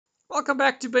Welcome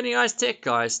back to Benny Eyes Tech,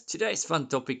 guys. Today's fun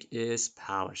topic is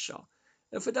PowerShell.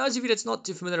 And for those of you that's not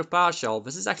too familiar with PowerShell,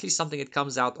 this is actually something that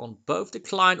comes out on both the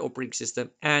client operating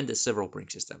system and the server operating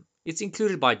system. It's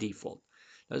included by default.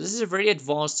 Now, this is a very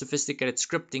advanced, sophisticated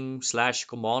scripting /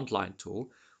 command line tool,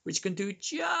 which can do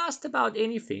just about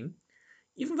anything.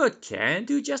 Even though it can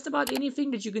do just about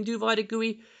anything that you can do via the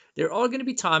GUI, there are going to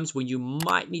be times when you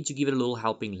might need to give it a little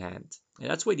helping hand. And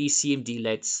that's where these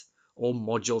cmdlets or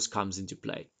modules comes into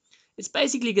play. It's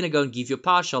basically going to go and give your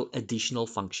PowerShell additional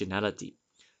functionality.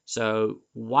 So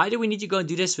why do we need to go and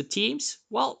do this for Teams?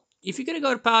 Well, if you're going to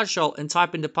go to PowerShell and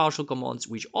type in the PowerShell commands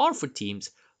which are for Teams,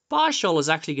 PowerShell is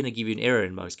actually going to give you an error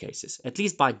in most cases. At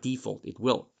least by default, it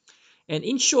will. And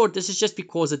in short, this is just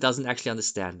because it doesn't actually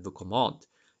understand the command.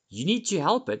 You need to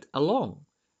help it along.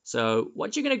 So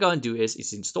what you're going to go and do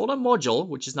is install a module,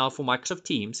 which is now for Microsoft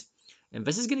Teams. And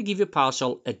this is going to give your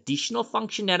PowerShell additional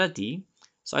functionality.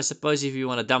 So I suppose if you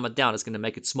want to dumb it down, it's going to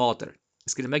make it smarter.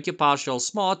 It's going to make your PowerShell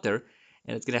smarter,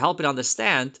 and it's going to help it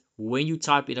understand when you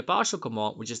type in a PowerShell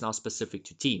command, which is now specific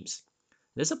to Teams.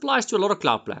 This applies to a lot of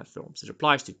cloud platforms. It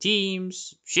applies to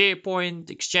Teams,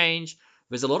 SharePoint, Exchange.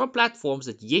 There's a lot of platforms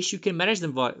that, yes, you can manage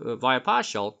them via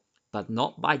PowerShell, but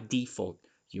not by default.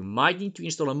 You might need to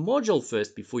install a module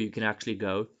first before you can actually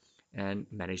go and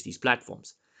manage these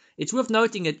platforms. It's worth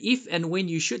noting that if and when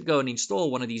you should go and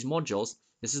install one of these modules,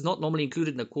 this is not normally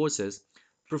included in the courses,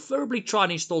 preferably try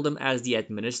and install them as the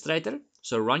administrator.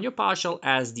 So run your PowerShell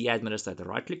as the administrator.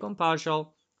 Right click on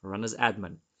PowerShell, run as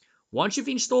admin. Once you've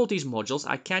installed these modules,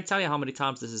 I can't tell you how many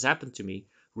times this has happened to me,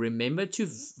 remember to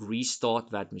restart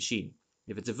that machine.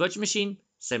 If it's a virtual machine,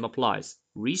 same applies.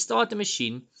 Restart the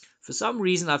machine. For some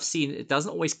reason, I've seen it doesn't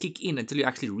always kick in until you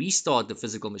actually restart the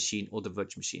physical machine or the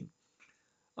virtual machine.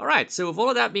 Alright, so with all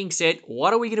of that being said,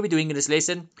 what are we going to be doing in this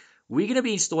lesson? We're going to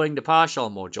be installing the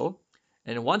PowerShell module.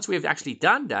 And once we've actually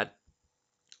done that,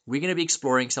 we're going to be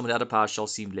exploring some of the other PowerShell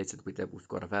cmdlets that we've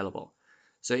got available.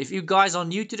 So if you guys are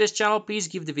new to this channel, please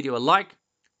give the video a like.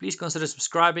 Please consider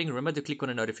subscribing. Remember to click on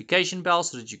the notification bell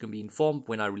so that you can be informed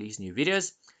when I release new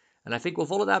videos. And I think with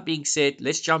all of that being said,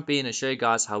 let's jump in and show you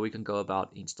guys how we can go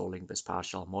about installing this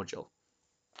PowerShell module.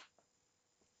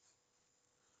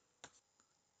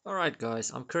 Alright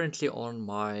guys, I'm currently on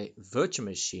my virtual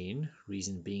machine,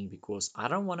 reason being because I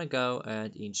don't want to go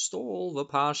and install the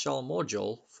PowerShell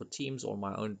module for Teams on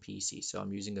my own PC. So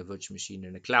I'm using a virtual machine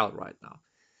in the cloud right now.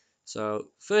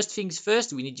 So first things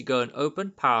first, we need to go and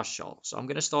open PowerShell. So I'm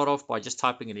going to start off by just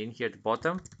typing it in here at the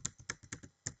bottom.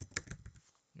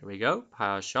 Here we go,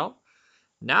 PowerShell.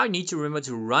 Now you need to remember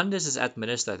to run this as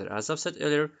administrator. As I've said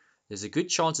earlier, there's a good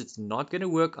chance it's not going to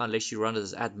work unless you run it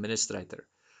as administrator.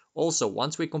 Also,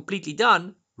 once we're completely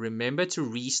done, remember to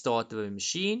restart the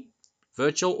machine,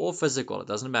 virtual or physical, it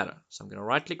doesn't matter. So I'm going to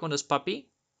right click on this puppy,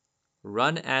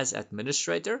 run as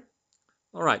administrator.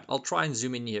 Alright, I'll try and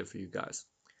zoom in here for you guys.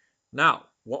 Now,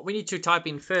 what we need to type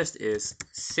in first is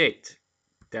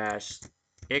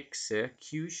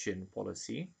set-execution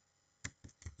policy.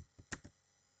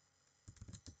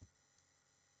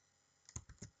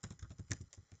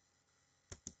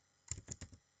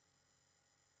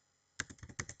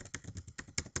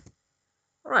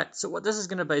 Alright, so what this is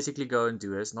going to basically go and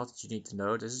do is, not that you need to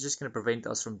know, this is just going to prevent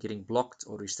us from getting blocked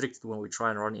or restricted when we try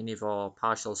and run any of our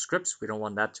PowerShell scripts. We don't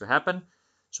want that to happen.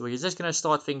 So we're just going to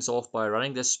start things off by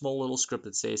running this small little script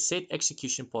that says set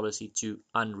execution policy to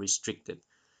unrestricted.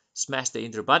 Smash the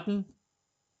enter button.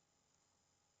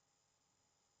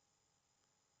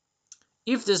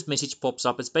 If this message pops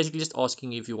up, it's basically just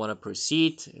asking if you want to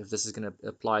proceed, if this is going to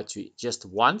apply to just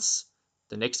once.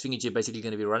 The next thing that you're basically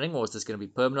going to be running, or is this going to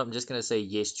be permanent? I'm just going to say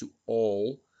yes to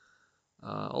all.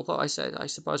 Although I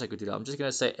suppose I could do that. I'm just going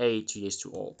to say A to yes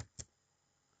to all.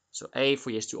 So A for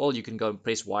yes to all. You can go and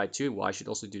press Y too. Y should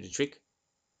also do the trick.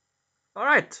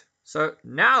 Alright, so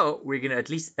now we're going to at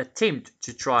least attempt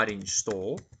to try to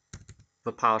install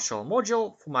the PowerShell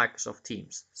module for Microsoft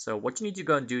Teams. So what you need to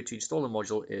go and do to install the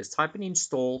module is type in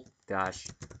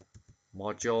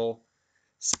install-module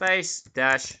space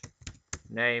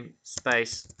name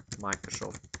space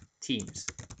Microsoft Teams.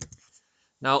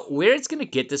 Now, where it's going to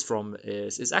get this from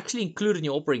is actually included in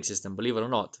your operating system, believe it or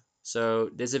not. So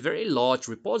there's a very large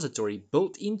repository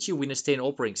built into your Windows 10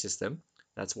 operating system.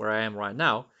 That's where I am right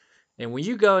now. And when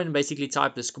you go and basically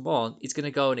type this command, it's going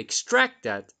to go and extract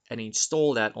that and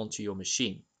install that onto your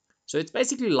machine. So it's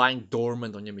basically lying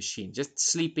dormant on your machine, just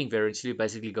sleeping there until you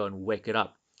basically go and wake it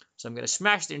up. So I'm going to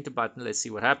smash the enter button. Let's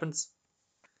see what happens.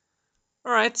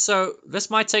 Alright, so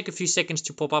this might take a few seconds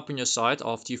to pop up on your side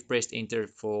after you've pressed enter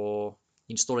for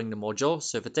installing the module.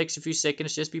 So if it takes a few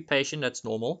seconds, just be patient, that's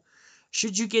normal.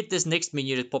 Should you get this next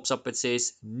menu that pops up that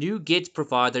says new get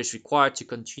provider is required to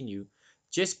continue,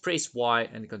 just press Y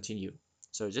and continue.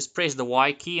 So just press the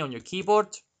Y key on your keyboard,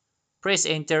 press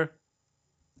enter.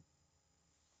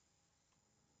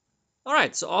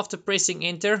 Alright, so after pressing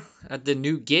enter at the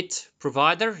new get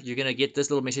provider, you're going to get this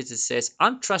little message that says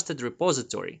untrusted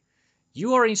repository.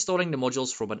 You are installing the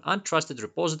modules from an untrusted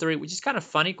repository, which is kind of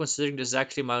funny considering this is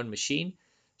actually my own machine.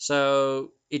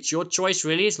 So it's your choice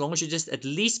really, as long as you just at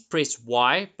least press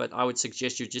Y, but I would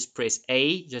suggest you just press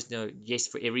A, just yes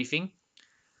for everything.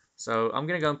 So I'm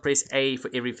going to go and press A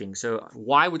for everything. So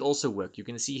Y would also work. You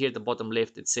can see here at the bottom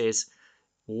left it says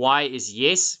Y is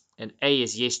yes and A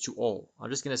is yes to all.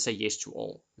 I'm just going to say yes to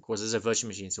all because it's a virtual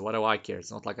machine. So what do I care?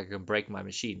 It's not like I can break my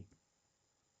machine.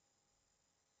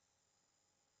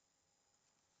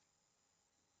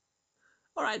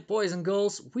 Alright, boys and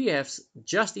girls, we have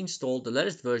just installed the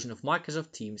latest version of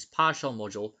Microsoft Teams PowerShell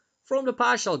module from the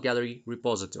PowerShell Gallery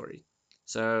repository.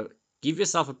 So give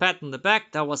yourself a pat on the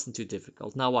back. That wasn't too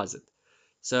difficult, now was it?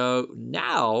 So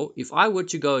now, if I were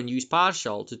to go and use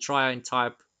PowerShell to try and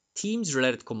type Teams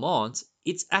related commands,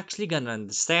 it's actually going to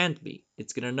understand me.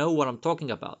 It's going to know what I'm talking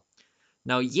about.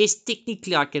 Now, yes,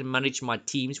 technically I can manage my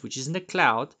Teams, which is in the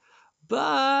cloud,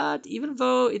 but even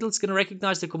though it's going to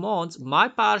recognize the commands, my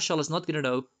PowerShell is not going to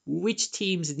know which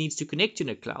Teams it needs to connect to in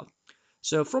the cloud.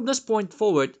 So from this point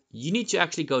forward, you need to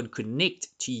actually go and connect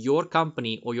to your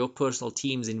company or your personal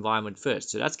Teams environment first.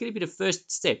 So that's going to be the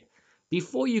first step.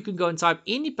 Before you can go and type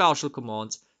any PowerShell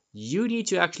commands, you need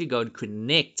to actually go and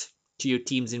connect to your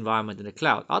Teams environment in the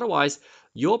cloud. Otherwise,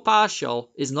 your PowerShell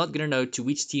is not going to know to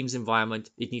which Teams environment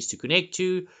it needs to connect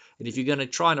to. And if you're going to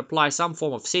try and apply some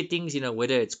form of settings,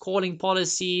 whether it's calling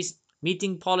policies,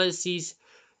 meeting policies,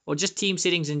 or just team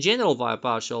settings in general via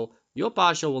PowerShell, your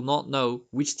PowerShell will not know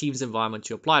which Teams environment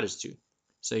to apply this to.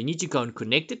 So you need to go and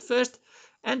connect it first.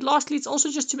 And lastly, it's also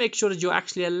just to make sure that you're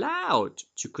actually allowed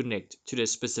to connect to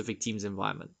this specific Teams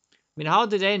environment. I mean, how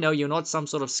do they know you're not some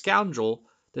sort of scoundrel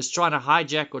that's trying to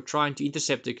hijack or trying to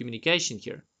intercept the communication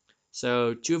here?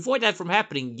 So to avoid that from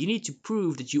happening, you need to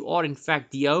prove that you are in fact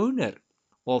the owner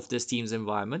of this Teams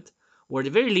environment, or at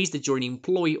the very least that you're an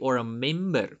employee or a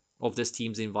member of this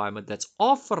Teams environment that's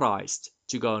authorized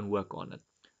to go and work on it.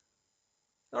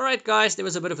 Alright guys, there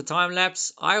was a bit of a time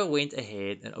lapse. I went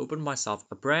ahead and opened myself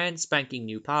a brand spanking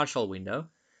new PowerShell window.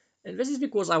 And this is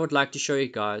because I would like to show you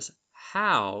guys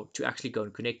how to actually go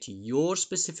and connect to your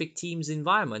specific Teams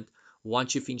environment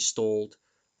once you've installed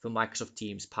the Microsoft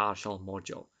Teams PowerShell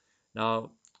module.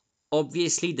 Now,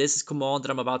 obviously, this command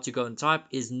that I'm about to go and type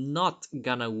is not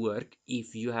gonna work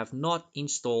if you have not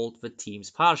installed the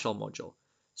Teams PowerShell module.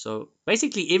 So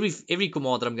basically, every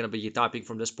command that I'm going to be typing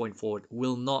from this point forward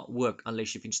will not work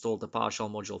unless you've installed the PowerShell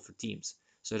module for Teams.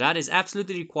 So that is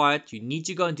absolutely required. You need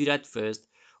to go and do that first.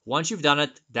 Once you've done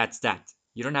it, that's that.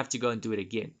 You don't have to go and do it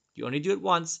again. You only do it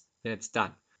once, then it's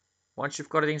done. Once you've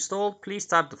got it installed, please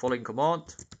type the following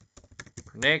command: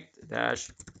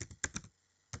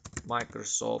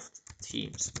 connect-Microsoft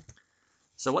Teams.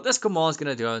 So what this command is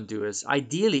going to go and do is,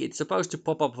 ideally, it's supposed to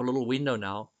pop up a little window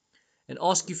now and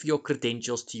ask you for your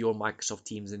credentials to your Microsoft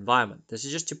Teams environment. This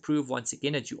is just to prove once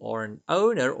again that you are an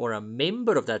owner or a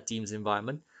member of that Teams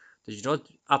environment, that you're not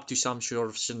up to some sort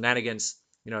of shenanigans,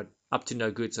 up to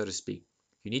no good, so to speak.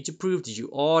 You need to prove that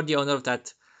you are the owner of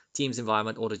that Teams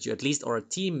environment, or that you at least are a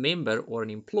team member or an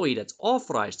employee that's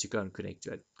authorized to go and connect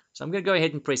to it. So I'm going to go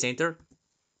ahead and press enter.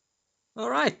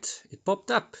 Alright, it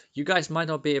popped up. You guys might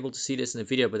not be able to see this in the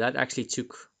video, but that actually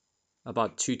took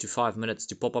about 2 to 5 minutes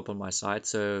to pop up on my side.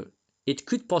 So it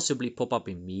could possibly pop up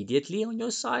immediately on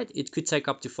your side. It could take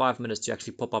up to 5 minutes to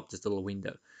actually pop up this little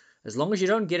window. As long as you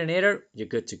don't get an error, you're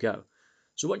good to go.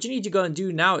 So what you need to go and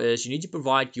do now is you need to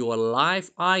provide your live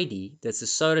ID that's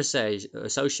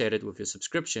associated with your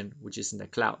subscription, which is in the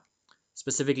cloud.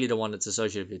 Specifically the one that's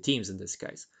associated with your Teams in this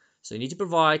case. So you need to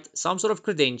provide some sort of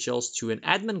credentials to an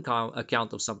admin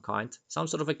account of some kind, some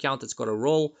sort of account that's got a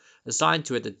role assigned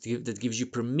to it that gives you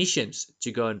permissions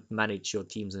to go and manage your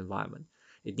Teams environment.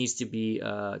 It needs to be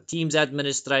Teams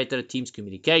administrator, Teams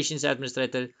communications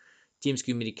administrator, Teams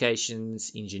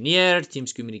communications engineer,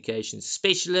 Teams communications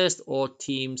specialist, or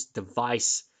Teams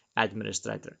device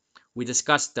administrator. We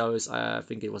discussed those, I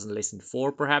think it was in lesson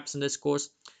 4 perhaps in this course.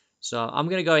 So I'm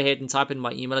going to go ahead and type in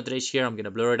my email address here. I'm going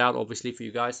to blur it out obviously for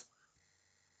you guys.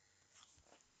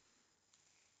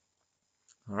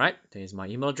 All right, there's my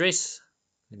email address.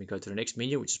 Let me go to the next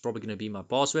menu, which is probably going to be my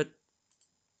password.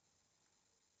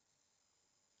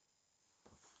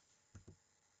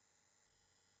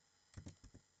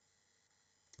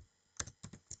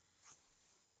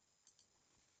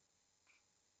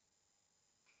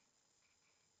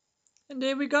 And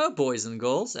there we go, boys and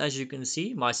girls. As you can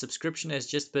see, my subscription has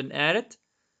just been added.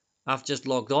 I've just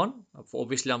logged on.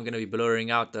 Obviously, I'm going to be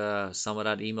blurring out some of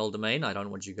that email domain. I don't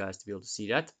want you guys to be able to see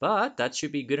that, but that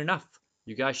should be good enough.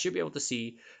 You guys should be able to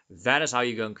see that is how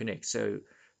you go and connect. So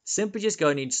simply just go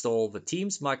and install the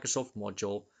Teams Microsoft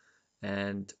module.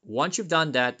 And once you've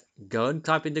done that, go and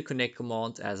type in the connect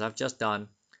command as I've just done.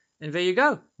 And there you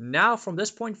go. Now from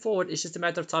this point forward, it's just a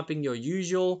matter of typing your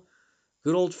usual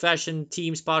good old-fashioned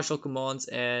Teams PowerShell commands,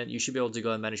 and you should be able to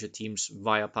go and manage your Teams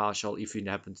via PowerShell if you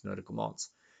happen to know the commands.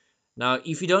 Now,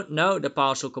 if you don't know the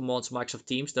PowerShell commands for Microsoft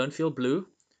Teams, don't feel blue.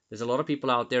 There's a lot of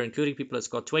people out there, including people that's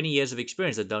got 20 years of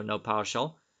experience, that don't know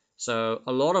PowerShell. So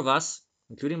a lot of us,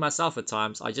 including myself at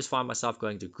times, I just find myself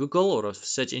going to Google or a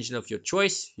search engine of your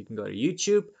choice. You can go to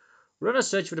YouTube, run a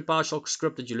search for the PowerShell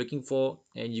script that you're looking for,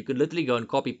 and you can literally go and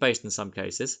copy paste in some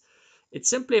cases. It's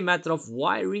simply a matter of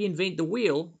why reinvent the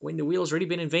wheel when the wheel's already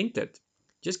been invented.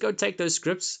 Just go take those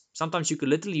scripts. Sometimes you could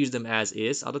literally use them as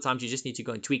is. Other times you just need to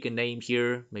go and tweak a name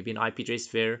here, maybe an IP address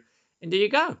there, and there you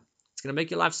go. It's going to make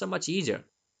your life so much easier.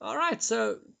 All right,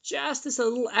 so just as a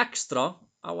little extra,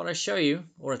 I want to show you,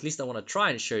 or at least I want to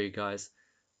try and show you guys,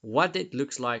 what it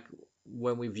looks like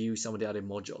when we view some of the other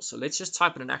modules. So let's just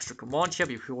type in an extra command here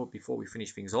before we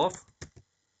finish things off.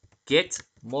 Get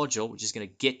module, which is going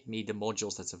to get me the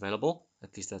modules that's available.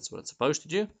 At least that's what it's supposed to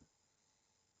do.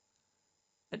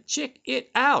 And check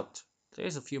it out.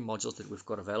 There's a few modules that we've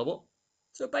got available.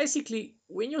 So basically,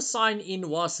 when your sign in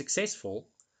was successful,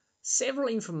 several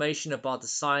information about the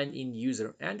sign in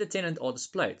user and the tenant are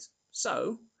displayed.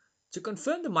 So to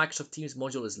confirm the Microsoft Teams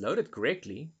module is loaded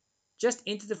correctly, just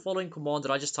enter the following command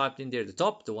that I just typed in there at the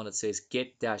top, the one that says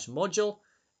get-module,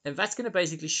 and that's going to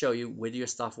basically show you whether your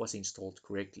stuff was installed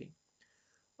correctly.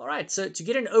 All right, so to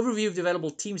get an overview of the available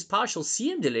Teams PowerShell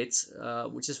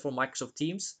cmdlets, which is for Microsoft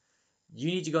Teams, you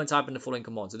need to go and type in the following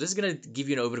command. So this is going to give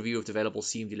you an overview of the available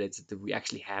cmdlets that we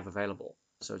actually have available.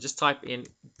 So just type in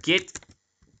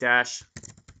get-command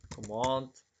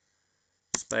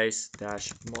space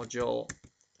dash module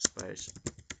space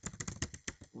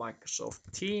Microsoft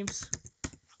Teams.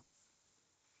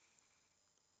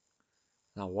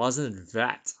 Now, wasn't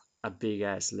that a big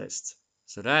ass list?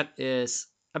 So that is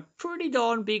a pretty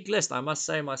darn big list, I must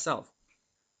say myself.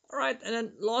 All right, and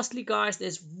then lastly, guys,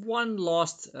 there's one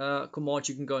last command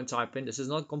you can go and type in. This is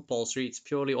not compulsory. It's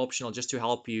purely optional just to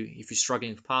help you if you're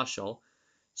struggling with PowerShell.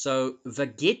 So the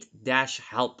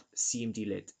get-help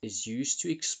cmdlet is used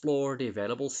to explore the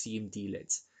available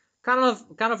cmdlets, kind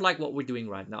of like what we're doing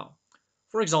right now.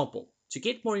 For example, to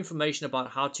get more information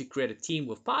about how to create a team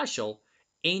with PowerShell,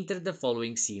 enter the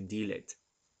following cmdlet.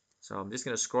 So I'm just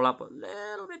going to scroll up a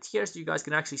little bit here so you guys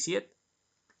can actually see it.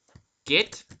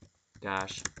 Get-help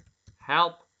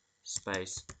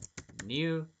space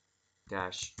new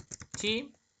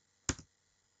team.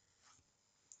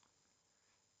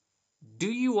 Do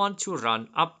you want to run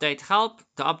update help?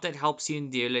 The update help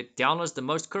cmdlet downloads the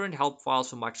most current help files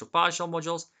from Microsoft PowerShell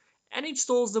modules and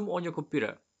installs them on your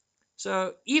computer.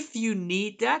 So if you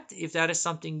need that, if that is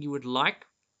something you would like,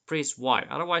 press Y.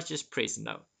 Otherwise, just press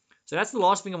no. So that's the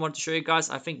last thing I want to show you guys.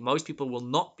 I think most people will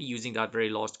not be using that very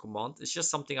last command. It's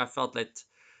just something I felt that,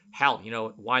 hell,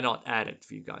 why not add it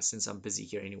for you guys since I'm busy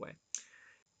here anyway.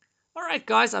 All right,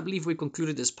 guys, I believe we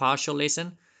concluded this PowerShell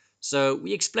lesson. So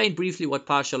we explained briefly what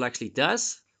PowerShell actually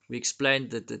does. We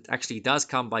explained that it actually does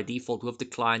come by default with the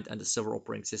client and the server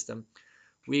operating system.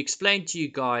 We explained to you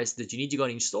guys that you need to go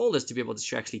and install this to be able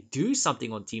to actually do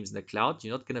something on Teams in the cloud.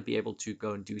 You're not going to be able to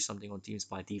go and do something on Teams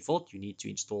by default. You need to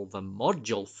install the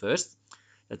module first.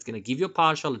 That's going to give your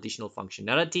PowerShell additional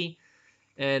functionality.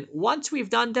 And once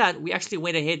we've done that, we actually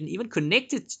went ahead and even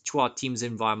connected to our Teams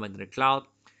environment in the cloud.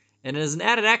 And as an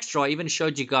added extra, I even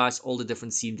showed you guys all the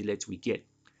different cmdlets we get.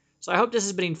 So I hope this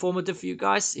has been informative for you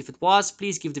guys. If it was,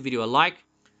 please give the video a like.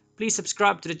 Please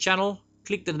subscribe to the channel.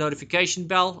 Click the notification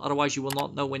bell. Otherwise, you will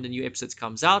not know when the new episodes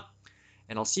comes out.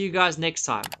 And I'll see you guys next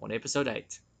time on episode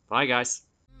 8. Bye, guys.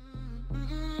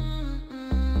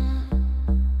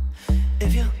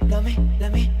 If you love me,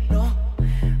 let me know.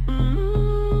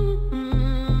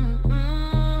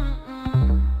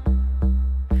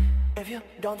 If you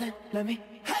don't, then let me.